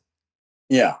talent.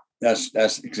 Yeah,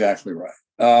 that's exactly right.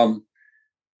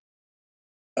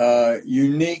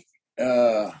 Unique.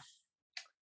 I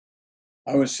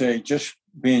would say just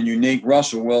being unique.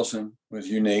 Russell Wilson was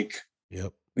unique.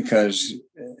 Yep. Because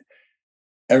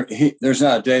there's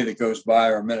not a day that goes by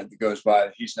or a minute that goes by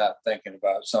that he's not thinking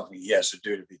about something he has to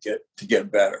do to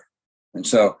get better. And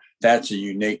so that's a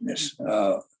uniqueness.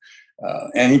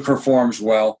 And he performs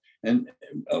well. And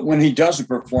when he doesn't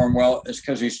perform well, it's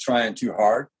because he's trying too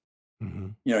hard.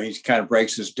 You know, he kind of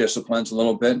breaks his disciplines a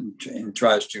little bit and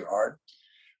tries too hard.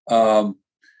 I'm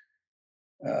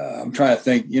trying to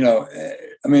think, you know,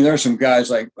 I mean, there's some guys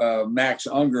like Max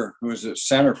Unger, who was a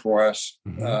center for us,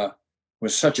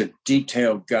 was such a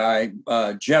detailed guy.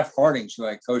 Jeff Hardings, who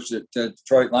I coached at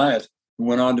Detroit Lions, who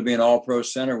went on to be an all-pro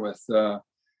center with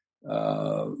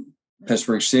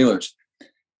Pittsburgh Steelers.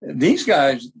 These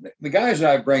guys, the guys that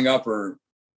I bring up are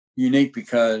unique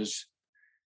because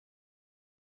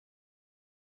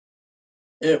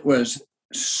it was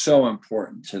so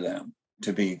important to them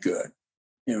to be good.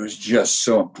 It was just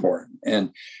so important.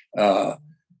 And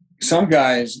some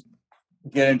guys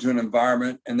get into an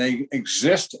environment and they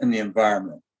exist in the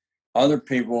environment. Other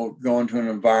people go into an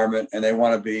environment and they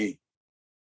want to be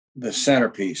the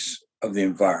centerpiece of the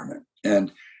environment.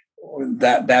 And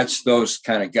that's those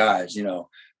kind of guys, you know,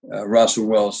 Russell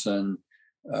Wilson,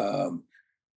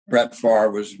 Brett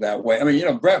Favre was that way. I mean, you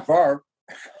know, Brett Favre,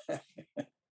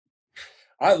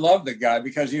 I love the guy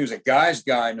because he was a guy's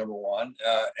guy, number one,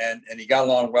 and he got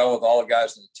along well with all the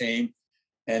guys on the team,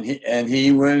 and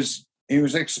he was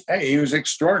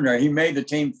extraordinary. He made the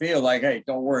team feel like, hey,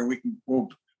 don't worry,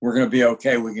 we're going to be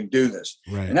okay. We can do this,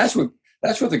 right. And that's what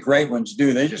the great ones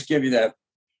do. They just give you that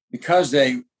because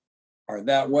they are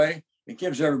that way. It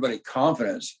gives everybody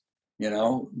confidence, you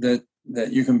know, that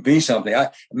you can be something.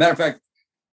 Matter of fact,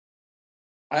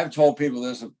 I've told people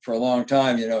this for a long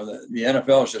time, you know, the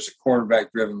NFL is just a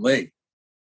quarterback-driven league.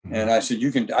 And I said,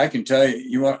 I can tell you,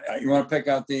 you want to pick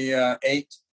out the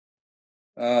 8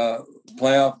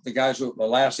 playoff, the guys, the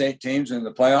last 8 teams in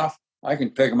the playoff, I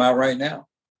can pick them out right now.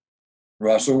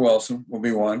 Russell Wilson will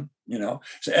be one, you know.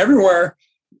 So everywhere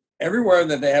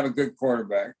that they have a good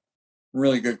quarterback,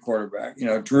 really good quarterback, you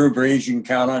know, Drew Brees, you can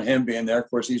count on him being there. Of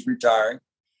course, he's retiring.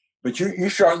 But you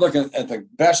start looking at the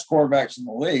best quarterbacks in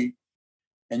the league,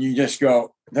 and you just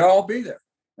go, they'll all be there.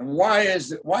 And why is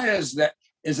that?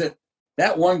 Is it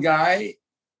that one guy's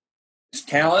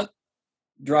talent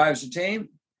drives the team?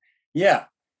 Yeah.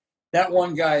 That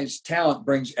one guy's talent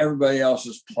brings everybody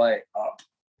else's play up.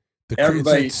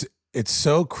 It's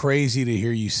so crazy to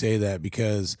hear you say that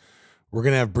because we're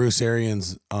going to have Bruce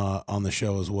Arians on the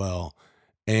show as well.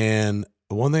 And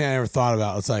one thing I never thought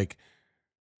about, it's like,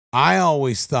 I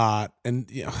always thought,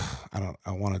 and you know,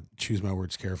 I want to choose my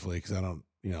words carefully because I don't,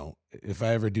 you know, if I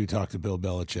ever do talk to Bill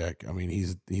Belichick, I mean,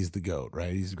 he's the GOAT,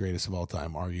 right? He's the greatest of all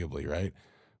time, arguably, right?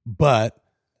 But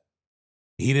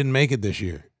he didn't make it this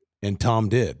year, and Tom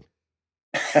did.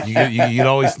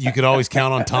 You could always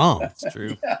count on Tom. That's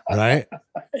true, right?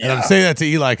 Yeah. And I'm saying that to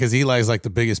Eli because Eli's like the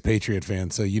biggest Patriot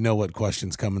fan, so you know what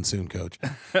question's coming soon, Coach.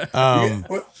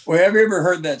 Well, have you ever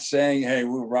heard that saying? Hey,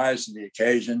 we'll rise to the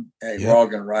occasion. Hey, yep. We're all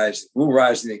going to rise. We'll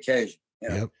rise to the occasion. You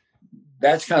know? Yep.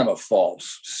 That's kind of a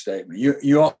false statement.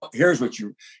 Here's what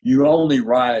you only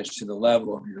rise to the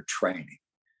level of your training.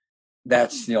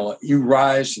 That's you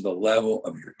rise to the level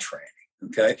of your training.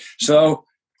 Okay, so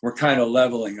we're kind of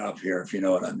leveling up here, if you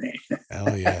know what I mean.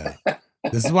 Hell yeah.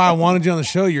 This is why I wanted you on the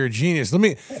show. You're a genius. Let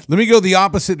me go the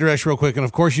opposite direction real quick. And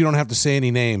of course you don't have to say any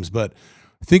names, but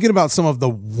thinking about some of the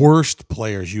worst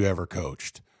players you ever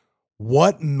coached,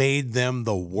 what made them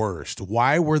the worst?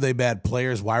 Why were they bad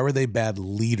players? Why were they bad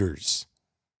leaders?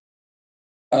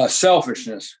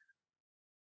 Selfishness.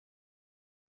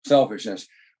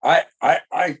 I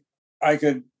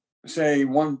could say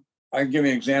I can give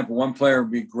you an example. One player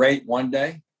would be great one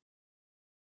day,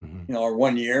 or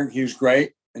 1 year, he was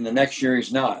great, and the next year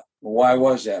he's not. Well, why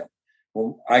was that?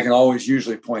 Well, I can always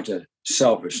usually point to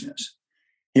selfishness.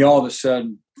 He all of a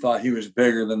sudden thought he was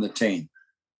bigger than the team.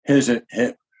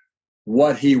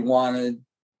 What he wanted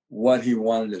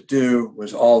to do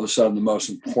was all of a sudden the most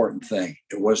important thing.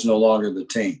 It was no longer the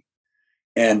team.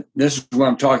 And this is what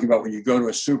I'm talking about when you go to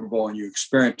a Super Bowl and you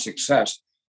experience success.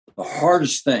 The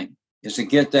hardest thing is to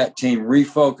get that team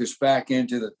refocused back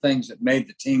into the things that made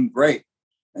the team great.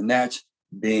 And that's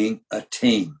being a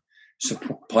team,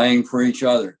 playing for each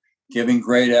other, giving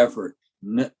great effort.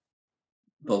 The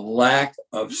lack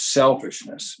of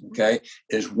selfishness, okay,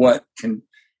 is what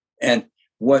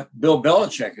what Bill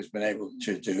Belichick has been able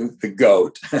to do, the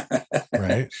GOAT,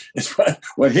 right? is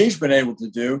what he's been able to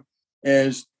do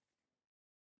is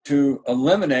to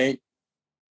eliminate,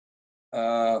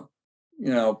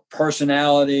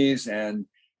 personalities and,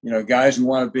 guys who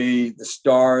want to be the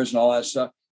stars and all that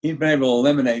stuff. He's been able to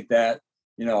eliminate that.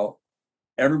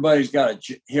 Everybody's got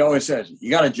he always says,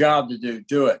 you got a job to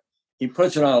do it. He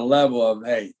puts it on a level of,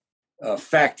 hey, a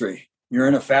factory. You're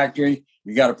in a factory,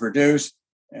 you got to produce,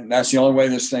 and that's the only way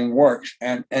this thing works.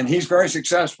 And he's very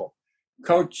successful.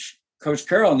 Coach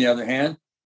Carroll, on the other hand,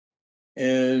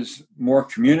 is more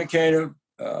communicative,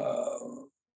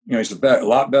 he's a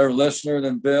lot better listener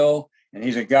than Bill, and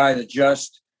he's a guy that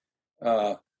just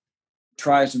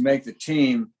tries to make the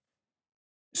team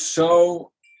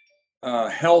so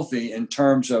healthy in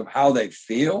terms of how they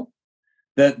feel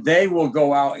that they will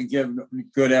go out and give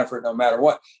good effort no matter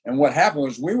what. And what happened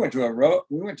was we went to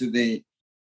the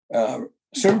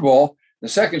Super Bowl, the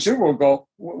second Super Bowl goal.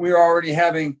 We were already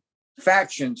having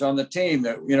factions on the team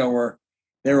that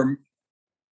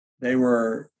they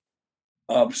were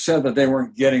upset that they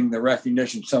weren't getting the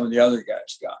recognition some of the other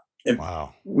guys got.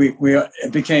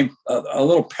 It became a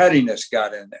little pettiness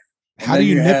got in there. And how do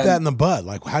you nip that in the bud?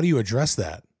 Like, how do you address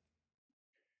that?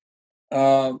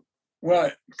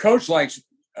 Well, coach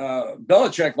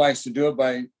Belichick likes to do it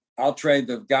by, I'll trade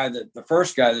the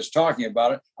first guy that's talking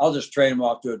about it. I'll just trade him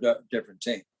off to a different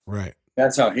team. Right.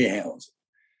 That's how he handles it.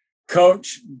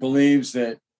 Coach believes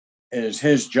that it is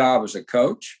his job as a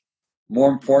coach, more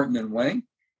important than winning.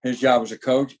 His job as a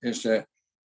coach is to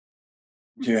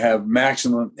have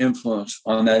maximum influence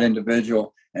on that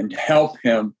individual and help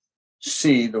him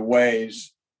see the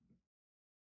ways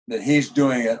that he's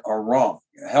doing it are wrong.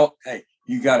 Hey,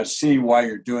 you got to see why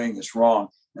you're doing this wrong,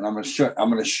 and I'm going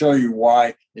to show you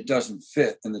why it doesn't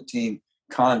fit in the team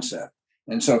concept.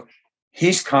 And so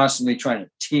he's constantly trying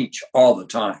to teach all the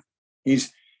time.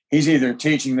 He's either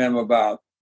teaching them about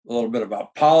a little bit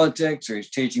about politics, or he's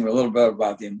teaching a little bit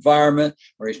about the environment,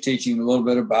 or he's teaching a little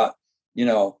bit about,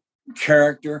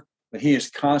 character, but he is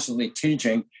constantly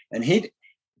teaching, and he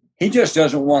just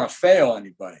doesn't want to fail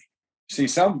anybody. See,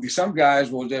 some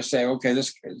guys will just say, okay,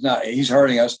 he's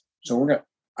hurting us, so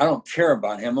I don't care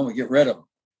about him, I'm gonna get rid of him.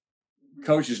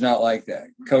 Coach is not like that.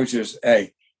 Coach is,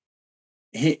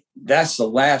 that's the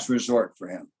last resort for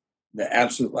him, the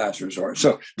absolute last resort.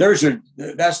 So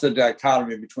that's the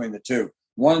dichotomy between the two.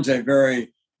 One's a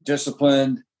very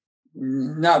disciplined,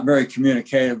 not very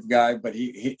communicative guy, but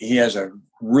he has a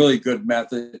really good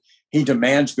method. He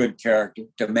demands good character,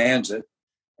 demands it,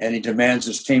 and he demands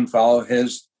his team follow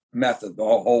his method the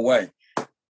whole way.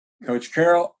 Coach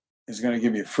Carroll is going to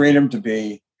give you freedom to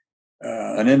be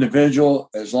an individual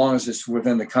as long as it's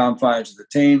within the confines of the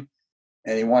team,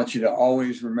 and he wants you to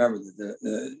always remember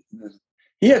that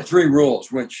he had 3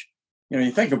 rules, which,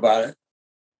 you think about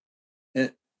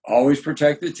it, always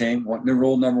protect the team.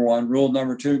 Rule number 1. Rule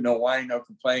number 2, no whining, no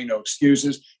complaining, no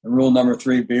excuses. And rule number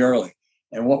 3, be early.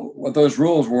 And what those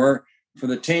rules were for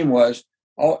the team was,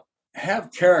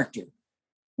 have character.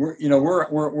 We're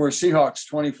Seahawks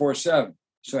 24/7.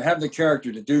 So have the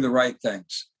character to do the right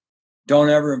things. Don't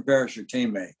ever embarrass your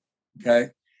teammate. Okay.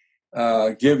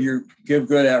 Give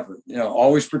good effort.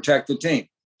 Always protect the team.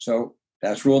 So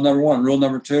that's rule number 1. Rule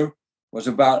number 2 was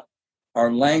about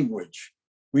our language.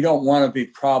 We don't want to be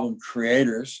problem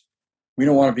creators. We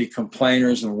don't want to be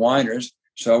complainers and whiners.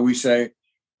 So we say,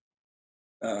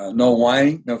 no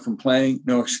whining, no complaining,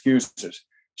 no excuses.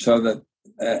 So that,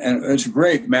 and it's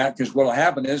great, Matt, because what will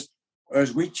happen is,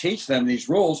 as we teach them these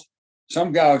rules,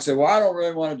 some guy will say, well, I don't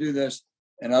really want to do this.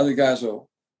 And other guys will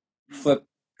flip,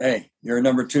 hey, you're a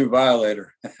number 2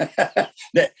 violator.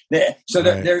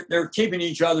 They're keeping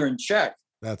each other in check.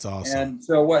 That's awesome. And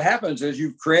so what happens is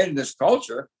you've created this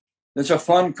culture that's a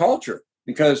fun culture,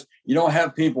 because you don't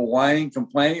have people whining,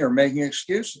 complaining, or making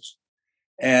excuses.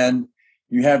 And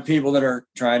you have people that are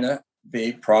trying to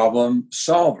be problem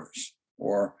solvers,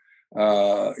 or,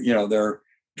 they're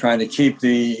trying to keep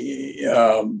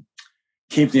the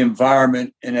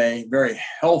environment in a very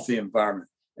healthy environment.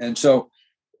 And so,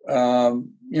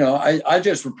 I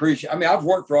just appreciate, I've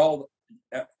worked for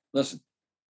listen,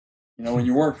 when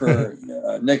you work for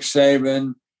Nick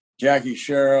Saban, Jackie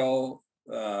Sherrill,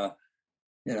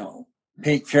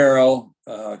 Pete Carroll,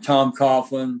 Tom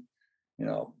Coughlin,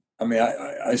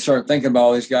 I started thinking about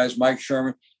all these guys, Mike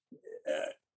Sherman.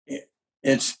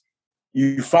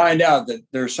 You find out that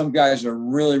there's some guys that are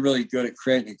really, really good at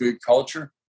creating a good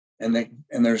culture, and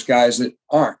there's guys that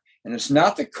aren't. And it's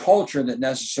not the culture that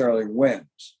necessarily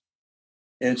wins.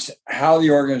 It's how the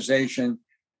organization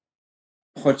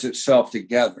puts itself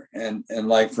together. And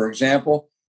like, for example,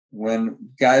 when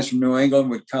guys from New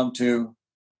England would come to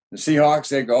the Seahawks,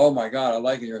 they go, oh my God, I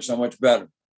like it here so much better.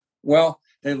 Well,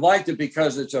 they liked it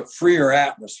because it's a freer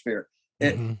atmosphere.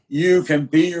 You can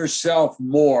be yourself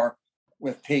more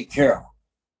with Pete Carroll.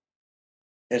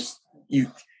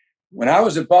 When I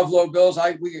was at Buffalo Bills,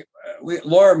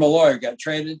 Lawyer Malloy got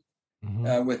traded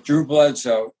with Drew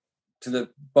Bledsoe to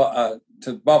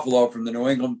Buffalo from the New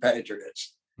England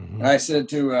Patriots. And I said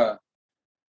to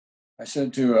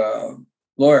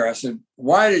Lawyer, I said,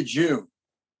 why did you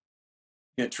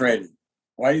get traded?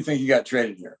 Why do you think you got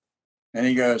traded here? And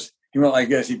he went like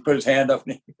this. He put his hand up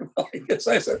and he went like this.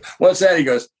 I said, what's that? He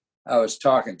goes, I was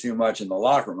talking too much in the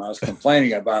locker room. I was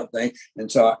complaining about things,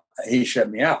 and so he shut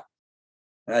me out.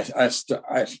 And I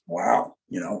wow,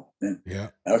 and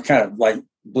that kind of like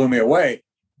blew me away.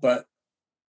 But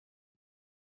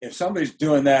if somebody's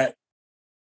doing that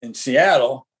in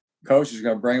Seattle, coach is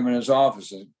going to bring him in his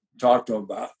office and talk to him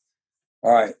about,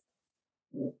 all right,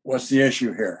 what's the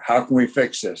issue here? How can we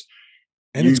fix this?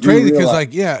 And it's crazy because,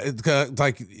 it's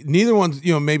like neither one's,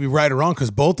 maybe right or wrong,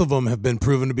 because both of them have been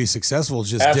proven to be successful. It's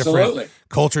just different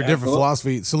culture, different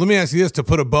philosophy. So let me ask you this, to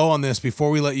put a bow on this before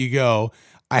we let you go.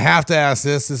 I have to ask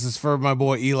this. This is for my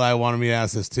boy Eli. Wanted me to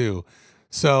ask this too.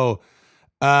 So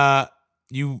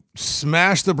you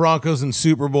smashed the Broncos in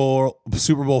Super Bowl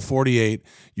 48.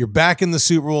 You're back in the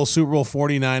Super Bowl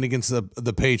 49 against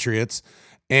the Patriots.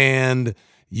 And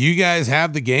you guys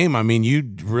have the game. I mean,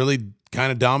 you really kind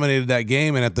of dominated that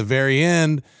game. And at the very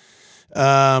end,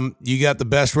 you got the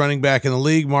best running back in the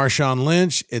league, Marshawn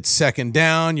Lynch. It's second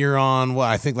down. You're on,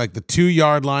 I think like the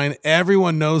 2-yard line.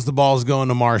 Everyone knows the ball's going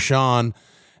to Marshawn.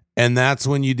 And that's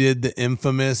when you did the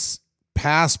infamous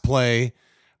pass play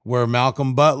where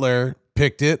Malcolm Butler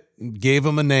picked it, gave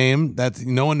him a name.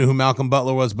 No one knew who Malcolm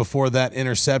Butler was before that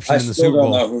interception in the Super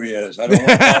Bowl. I still don't know who he is. I don't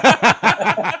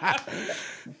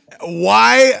know.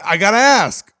 Why? I got to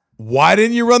ask. Why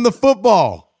didn't you run the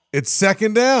football? It's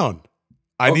second down.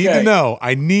 I need to know. I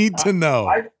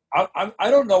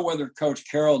don't know whether Coach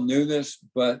Carroll knew this,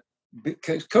 but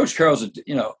because Coach Carroll's,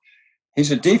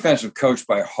 he's a defensive coach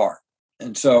by heart.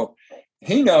 And so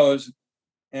he knows,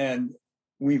 and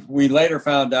we later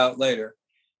found out that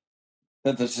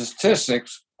the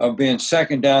statistics of being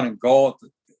second down and goal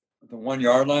at the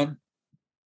 1-yard line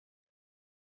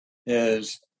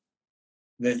is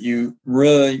that you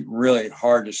really, really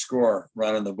hard to score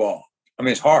running the ball. I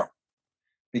mean, it's hard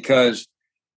because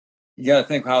you got to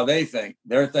think how they think.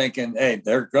 They're thinking, hey,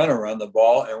 they're going to run the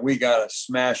ball and we got to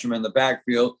smash them in the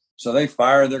backfield. So they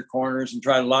fire their corners and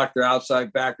try to lock their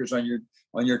outside backers on your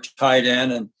tight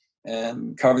end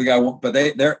and cover the guy. But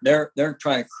they're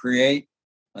trying to create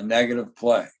a negative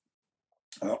play,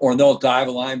 or they'll dive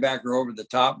a linebacker over the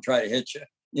top and try to hit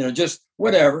you. Just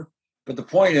whatever. But the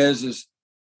point is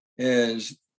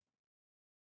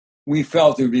we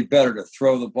felt it would be better to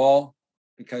throw the ball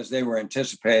because they were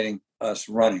anticipating us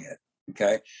running it.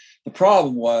 Okay. The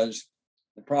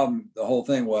whole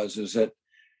thing was that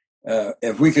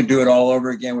if we could do it all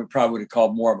over again, we probably would have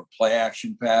called more of a play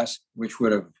action pass, which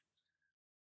would have,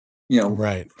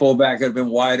 fullback had been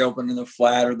wide open in the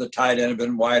flat, or the tight end had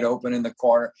been wide open in the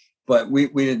corner. But we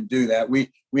didn't do that. We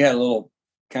had a little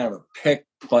kind of a pick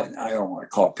play. I don't want to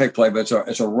call it pick play, but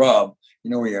it's a rub.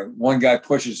 Where one guy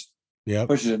pushes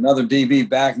another DB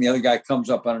back, and the other guy comes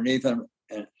up underneath him,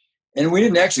 and we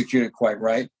didn't execute it quite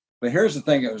right. But here's the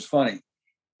thing that was funny: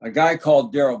 a guy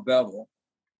called Darrell Bevel,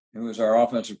 who was our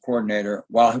offensive coordinator,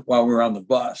 while we were on the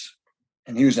bus,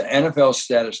 and he was an NFL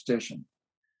statistician.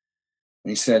 And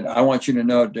he said, "I want you to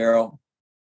know, Darrell,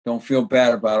 don't feel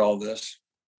bad about all this."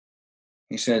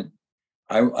 He said,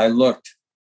 I looked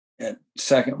at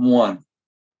second one,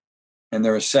 and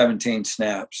there were 17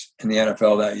 snaps in the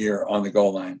NFL that year on the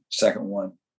goal line, second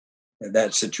one, in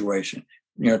that situation,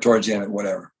 towards the end of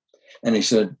whatever. And he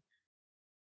said,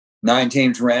 9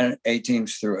 teams ran it, 8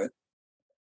 teams threw it.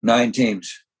 9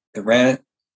 teams that ran it,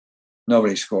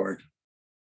 nobody scored.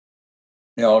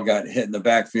 They all got hit in the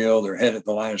backfield or hit at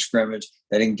the line of scrimmage.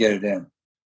 They didn't get it in.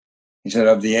 He said,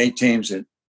 of the 8 teams that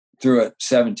threw it,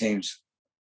 7 teams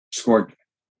scored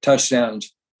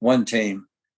touchdowns. 1 team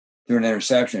threw an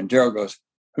interception. And Darrell goes,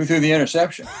 "Who threw the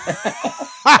interception?"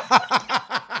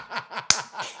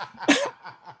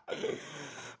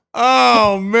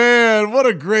 Oh, man, what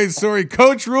a great story.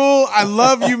 Coach Rhule, I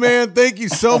love you, man. Thank you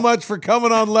so much for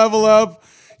coming on Level Up.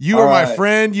 You are my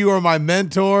friend. You are my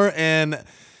mentor. And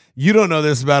you don't know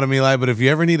this about him, Eli, but if you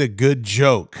ever need a good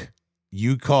joke,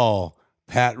 you call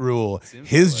Pat Rhule.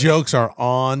 His jokes are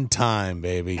on time,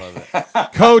 baby.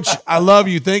 Coach, I love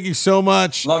you. Thank you so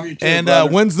much. Love you too,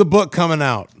 and when's the book coming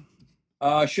out?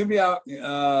 Should be out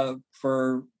in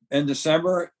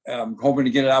December. I'm hoping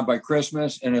to get it out by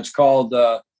Christmas. And it's called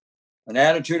An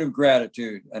Attitude of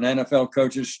Gratitude, an NFL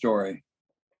coach's story.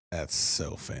 That's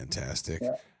so fantastic.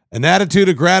 Yeah. An Attitude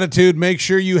of Gratitude. Make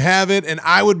sure you have it. And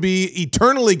I would be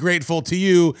eternally grateful to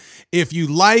you if you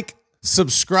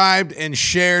subscribed, and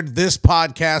shared this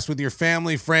podcast with your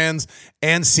family, friends,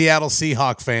 and Seattle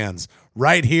Seahawks fans.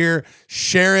 right here.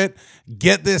 Share it.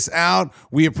 Get this out.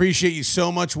 We appreciate you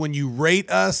so much when you rate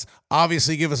us.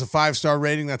 Obviously, give us a 5-star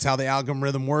rating. That's how the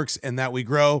algorithm works and that we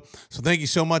grow. So thank you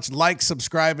so much. Like,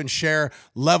 subscribe, and share.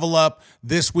 Level Up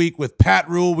this week with Pat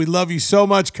Rule. We love you so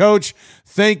much, Coach.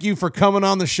 Thank you for coming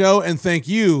on the show, and thank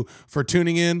you for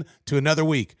tuning in to another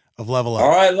week of Level Up. All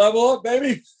right, level up,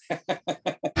 baby.